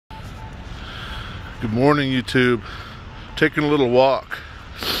Good morning, YouTube. Taking a little walk.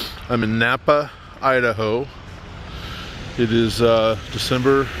 I'm in Nampa, Idaho. It is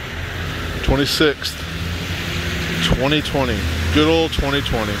December 26th, 2020. Good old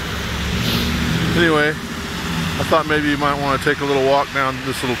 2020. Anyway, I thought maybe you might want to take a little walk down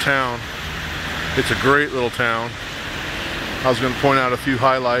this little town. It's a great little town. I was going to point out a few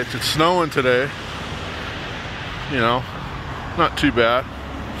highlights. It's snowing today. You know, not too bad.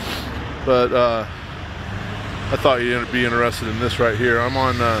 But I thought you'd be interested in this right here. I'm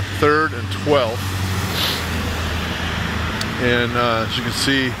on 3rd and 12th. And as you can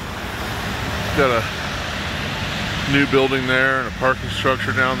see, got a new building there and a parking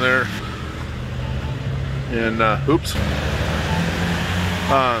structure down there. And oops.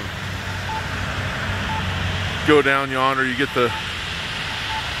 Go down yonder, you get the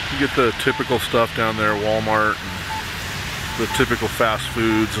typical stuff down there, Walmart, and the typical fast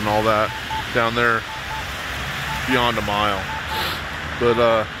foods and all that down there beyond a mile.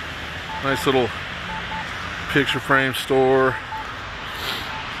 But nice little picture frame store.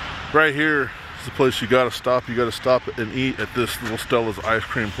 Right here is the place you gotta stop. You gotta stop and eat at this little Stella's ice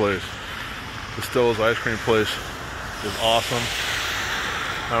cream place. The Stella's ice cream place is awesome.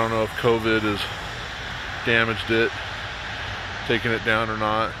 I don't know if COVID has damaged it, taking it down or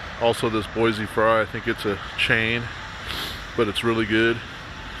not. Also this Boise Fry, I think it's a chain, but it's really good.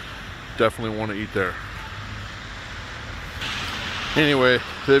 Definitely want to eat there. Anyway,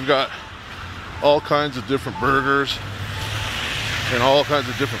 they've got all kinds of different burgers and all kinds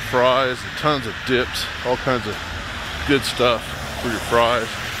of different fries and tons of dips, all kinds of good stuff for your fries.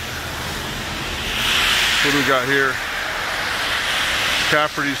 What do we got here?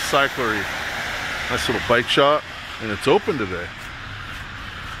 Cafferty's Cyclery. Nice little bike shop, and it's open today.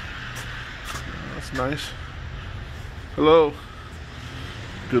 That's nice. Hello.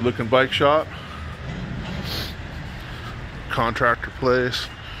 Good looking bike shop. Contractor place.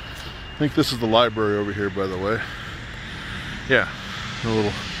 I think this is the library over here, by the way. Yeah, a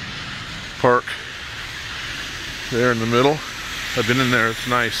little park there in the middle. I've been in there, it's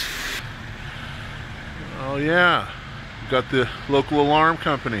nice. Oh yeah, got the local alarm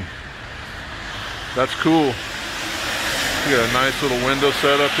company. That's cool. You got a nice little window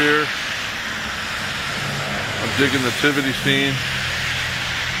set up here. I'm digging the nativity scene.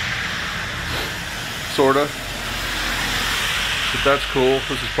 Sorta. But that's cool.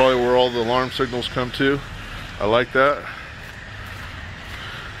 This is probably where all the alarm signals come to. I like that.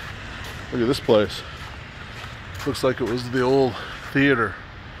 Look at this place. Looks like it was the old theater.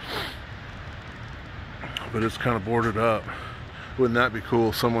 But it's kind of boarded up. Wouldn't that be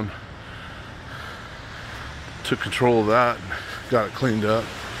cool if someone took control of that and got it cleaned up?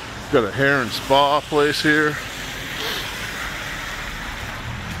 Got a hair and spa place here.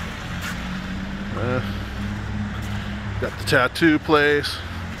 Got the tattoo place.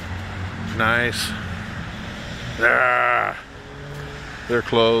 Nice. Ah, they're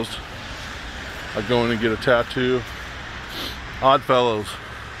closed. I go in and get a tattoo. Oddfellows.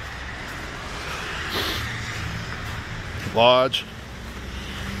 Lodge.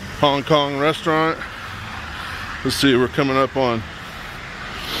 Hong Kong restaurant. Let's see, we're coming up on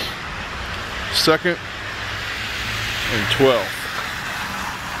 2nd and 12th.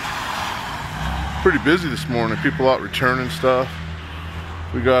 Pretty busy this morning. People out returning stuff.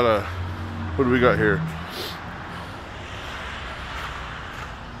 We got a, what do we got here?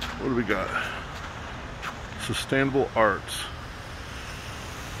 What do we got? Sustainable Arts.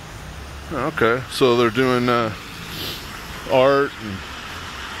 Okay, so they're doing art and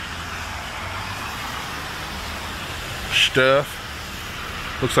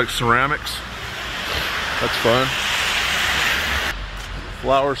stuff. Looks like ceramics. That's fun.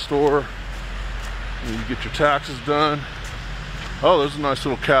 Flower store. And you get your taxes done. Oh, there's a nice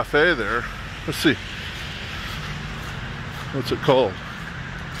little cafe there. Let's see. What's it called?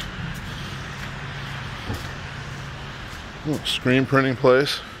 Oh, screen printing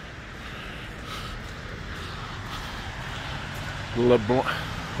place.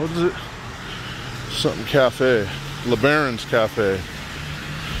 What is it? Something cafe. LeBaron's Cafe.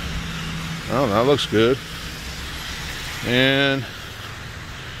 Oh, that looks good. And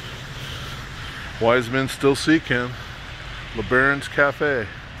wise men still seek him. LeBaron's Cafe.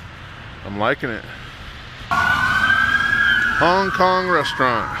 I'm liking it. Hong Kong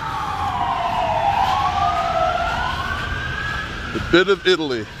restaurant. The Bit of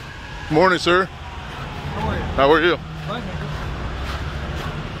Italy. Morning, sir. How are you? Fine.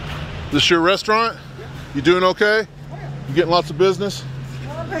 This your restaurant? Yeah. You doing okay? Oh, yeah. You getting lots of business?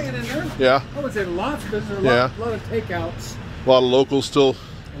 Well, I'm hanging in there. Yeah. I would say lots of business, a lot of takeouts. A lot of locals still.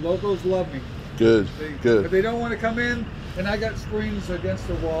 The locals love me. Good, good. But they don't want to come in, and I got screens against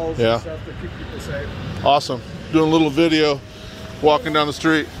the walls and stuff to keep people safe. Awesome. Doing a little video, walking down the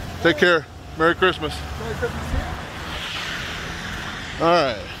street. Take care. Merry Christmas. Merry Christmas to you. All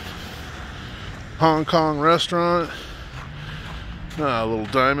right. Hong Kong restaurant. A little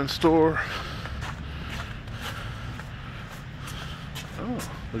diamond store. Oh,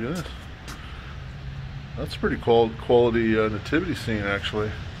 look at this. That's a pretty quality nativity scene, actually.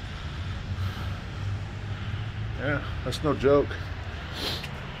 Yeah, that's no joke.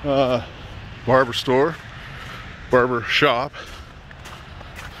 Barber store, barber shop.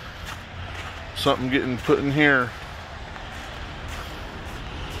 Something getting put in here.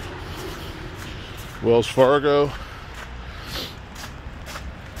 Wells Fargo.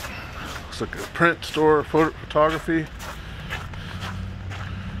 Looks like a print store, photography.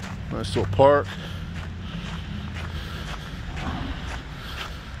 Nice little park.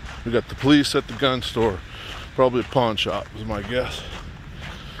 We got the police at the gun store. Probably a pawn shop is my guess.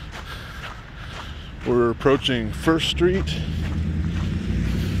 We're approaching First Street.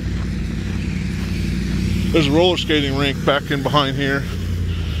 There's a roller skating rink back in behind here.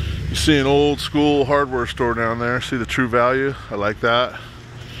 You see an old school hardware store down there. See the True Value? I like that.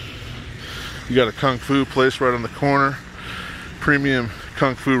 You got a Kung Fu place right on the corner. Premium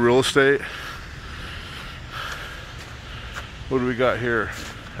Kung Fu real estate. What do we got here?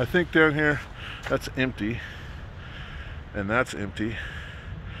 I think down here, that's empty. And that's empty.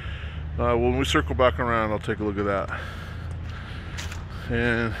 When we circle back around, I'll take a look at that.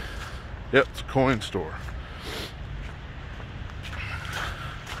 And, yep, it's a coin store.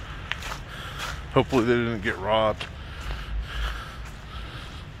 Hopefully they didn't get robbed.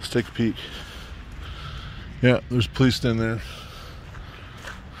 Let's take a peek. Yeah, there's police in there.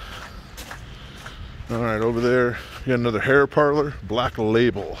 All right, over there, you got another hair parlor, Black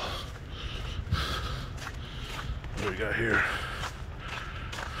Label. What do we got here?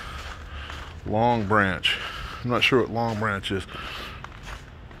 Long Branch. I'm not sure what Long Branch is.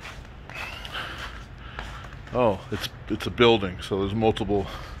 Oh, it's a building, so there's multiple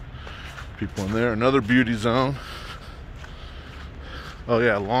people in there. Another beauty zone. Oh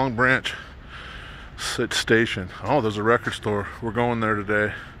yeah, Long Branch Station. Oh, there's a record store. We're going there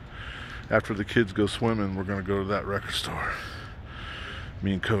today. After the kids go swimming, we're gonna go to that record store.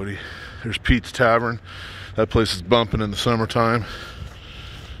 Me and Cody. There's Pete's Tavern. That place is bumping in the summertime.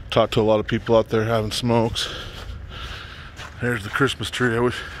 Talked to a lot of people out there having smokes. There's the Christmas tree.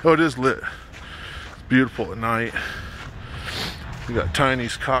 Oh, it is lit. It's beautiful at night. We got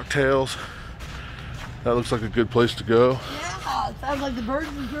Tiny's Cocktails. That looks like a good place to go. Yeah, it sounds like the birds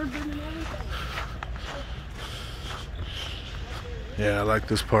and everything. Yeah, I like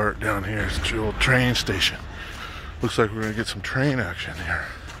this part down here. It's a old train station. Looks like we're gonna get some train action here.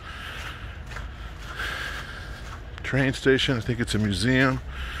 Train station, I think it's a museum.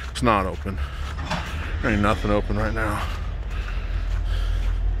 It's not open. There ain't nothing open right now.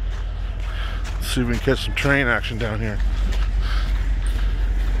 Let's see if we can catch some train action down here.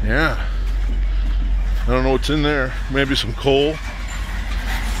 Yeah. I don't know what's in there. Maybe some coal.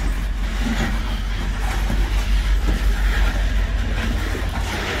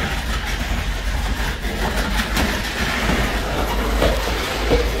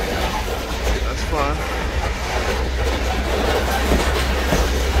 That's fun.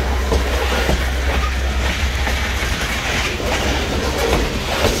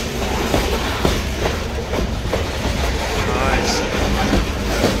 Nice.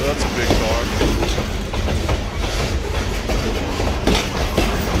 That's a big car.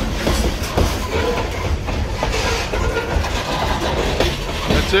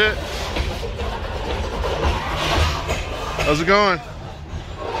 That's it. How's it going?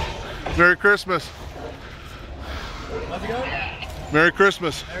 Merry Christmas. How's it going? Merry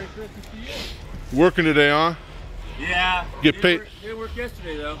Christmas. Merry Christmas to you. Working today, huh? Yeah. Get paid. Didn't work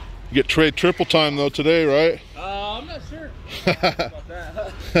yesterday though. You get trade triple time though today, right? I'm not sure about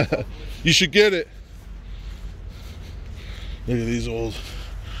that. You should get it. Look at these old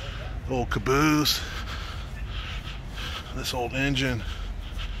caboose. This old engine.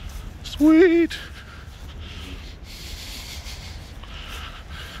 Sweet.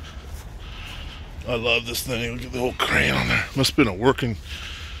 I love this thing. Look at the old crane on there. Must have been a working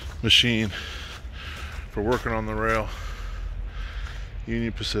machine for working on the rail.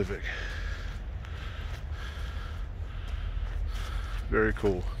 Union Pacific. Very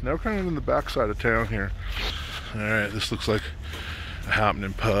cool. Now we're kind of in the backside of town here. Alright, this looks like a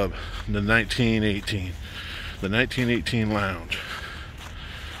happening pub. The 1918. The 1918 Lounge.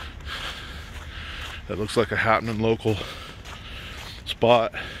 That looks like a happening local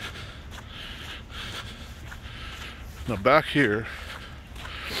spot. Now back here,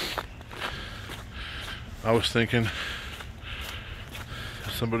 I was thinking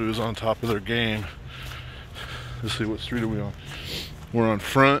if somebody was on top of their game. Let's see, what street are we on? We're on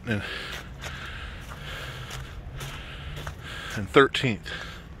Front and 13th.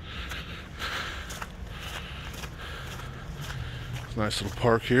 It's a nice little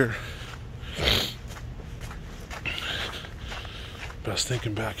park here. But I was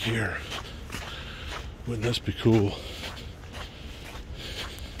thinking back here, wouldn't this be cool?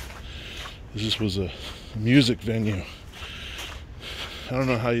 This was a music venue. I don't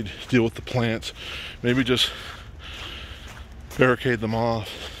know how you'd deal with the plants. Maybe just barricade them off.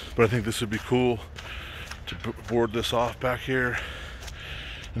 But I think this would be cool to board this off back here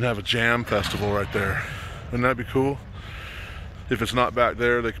and have a jam festival right there. Wouldn't that be cool? If it's not back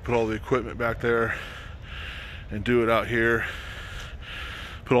there, they could put all the equipment back there and do it out here.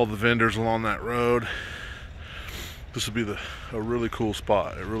 Put all the vendors along that road. This would be a really cool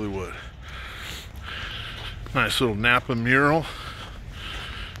spot. It really would. Nice little Nampa mural.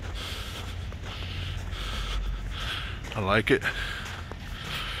 I like it.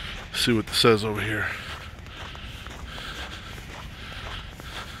 See what this says over here.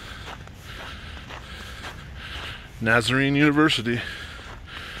 Nazarene University.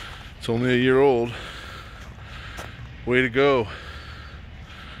 It's only a year old. Way to go.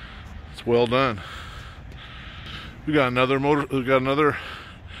 It's well done. We got another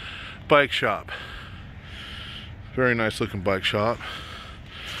bike shop. Very nice looking bike shop.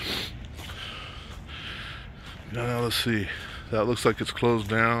 Now let's see. That looks like it's closed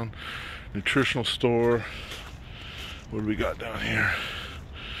down. Nutritional store. What do we got down here?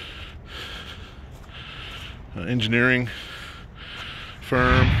 Engineering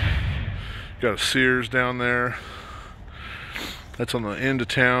firm. Got a Sears down there. That's on the end of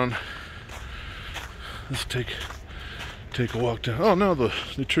town. Let's take a walk down. Oh no, the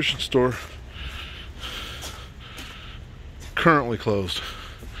nutrition store currently closed.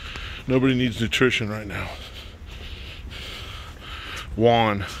 Nobody needs nutrition right now.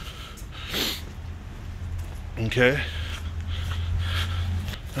 Juan. Okay.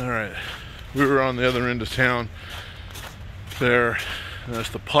 All right. We were on the other end of town there, and that's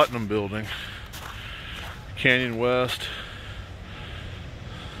the Putnam building. Canyon West.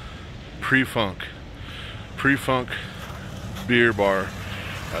 Pre-Funk beer bar.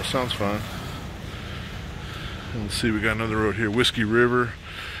 That sounds fun. And let's see, we got another road here. Whiskey River.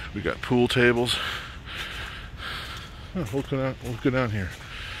 We got pool tables. Oh, we'll go down here.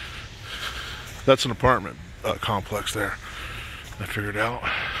 That's an apartment complex there. I figured out.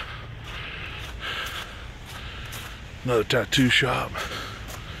 Another tattoo shop.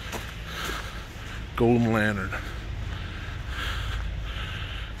 Golden Lantern.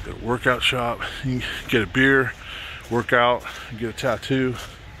 Got a workout shop. You can get a beer, work out, and get a tattoo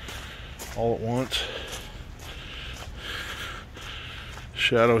all at once.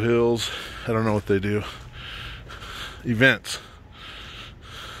 Shadow Hills. I don't know what they do. Events.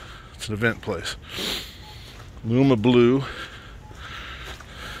 It's an event place. Luma Blue.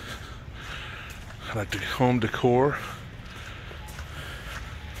 I like the home decor.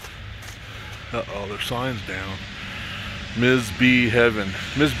 Uh-oh, their sign's down. Ms. B Haven.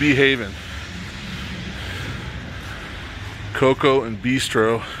 Coco and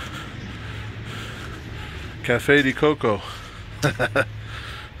Bistro. Cafe de Coco.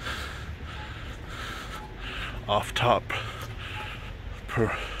 Off Top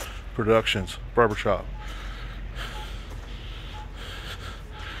Productions. Barbershop.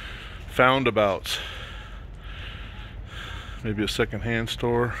 Foundabouts. Maybe a secondhand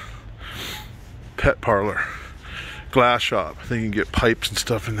store. Pet parlor. Glass shop. I think you can get pipes and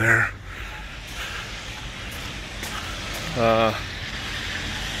stuff in there.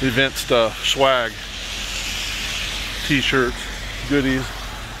 Event stuff. Swag. T-shirts. Goodies.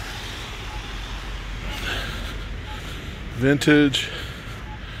 Vintage.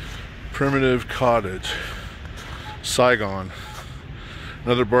 Primitive Cottage. Saigon.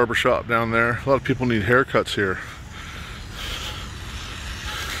 Another barber shop down there. A lot of people need haircuts here.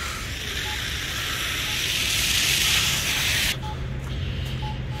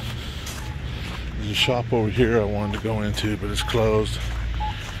 There's a shop over here I wanted to go into, but it's closed.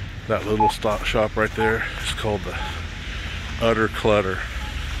 That little shop right there is called the Utter Clutter.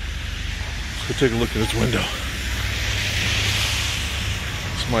 Let's go take a look at its window.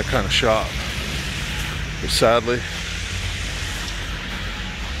 It's my kind of shop. But sadly,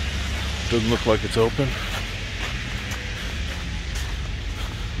 doesn't look like it's open.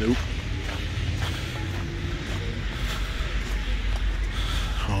 Nope.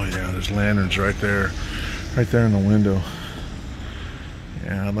 Oh yeah, there's lanterns right there. right there in the window.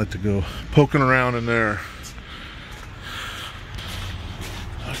 Yeah, I'd like to go poking around in there.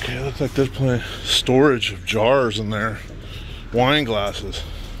 Okay, looks like there's plenty storage of jars in there. Wine glasses.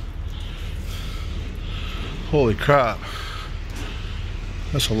 Holy crap.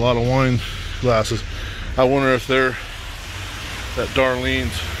 That's a lot of wine glasses. I wonder if they're at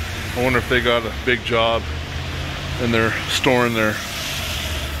Darlene's. I wonder if they got a big job and they're storing their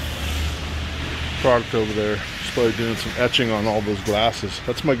product over there. Just probably doing some etching on all those glasses.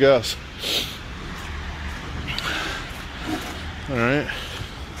 That's my guess. All right.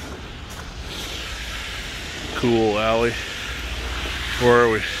 Cool alley. Where are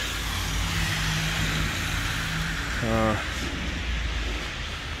we?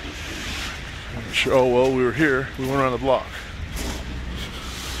 Sure. Oh well, we were here. We went around the block.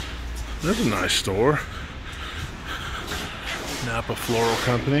 There's a nice store. Nampa Floral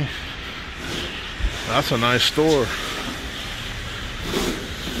Company. That's a nice store.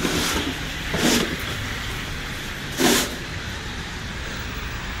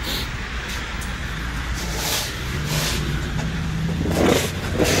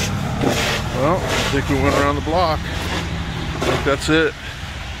 Well, I think we went around the block. I think that's it.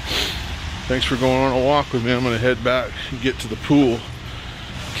 Thanks for going on a walk with me. I'm gonna head back and get to the pool.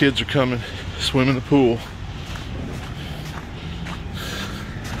 Kids are coming, swim in the pool.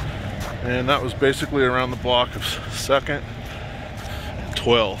 And that was basically around the block of 2nd and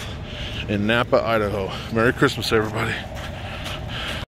 12th in Nampa, Idaho. Merry Christmas, everybody.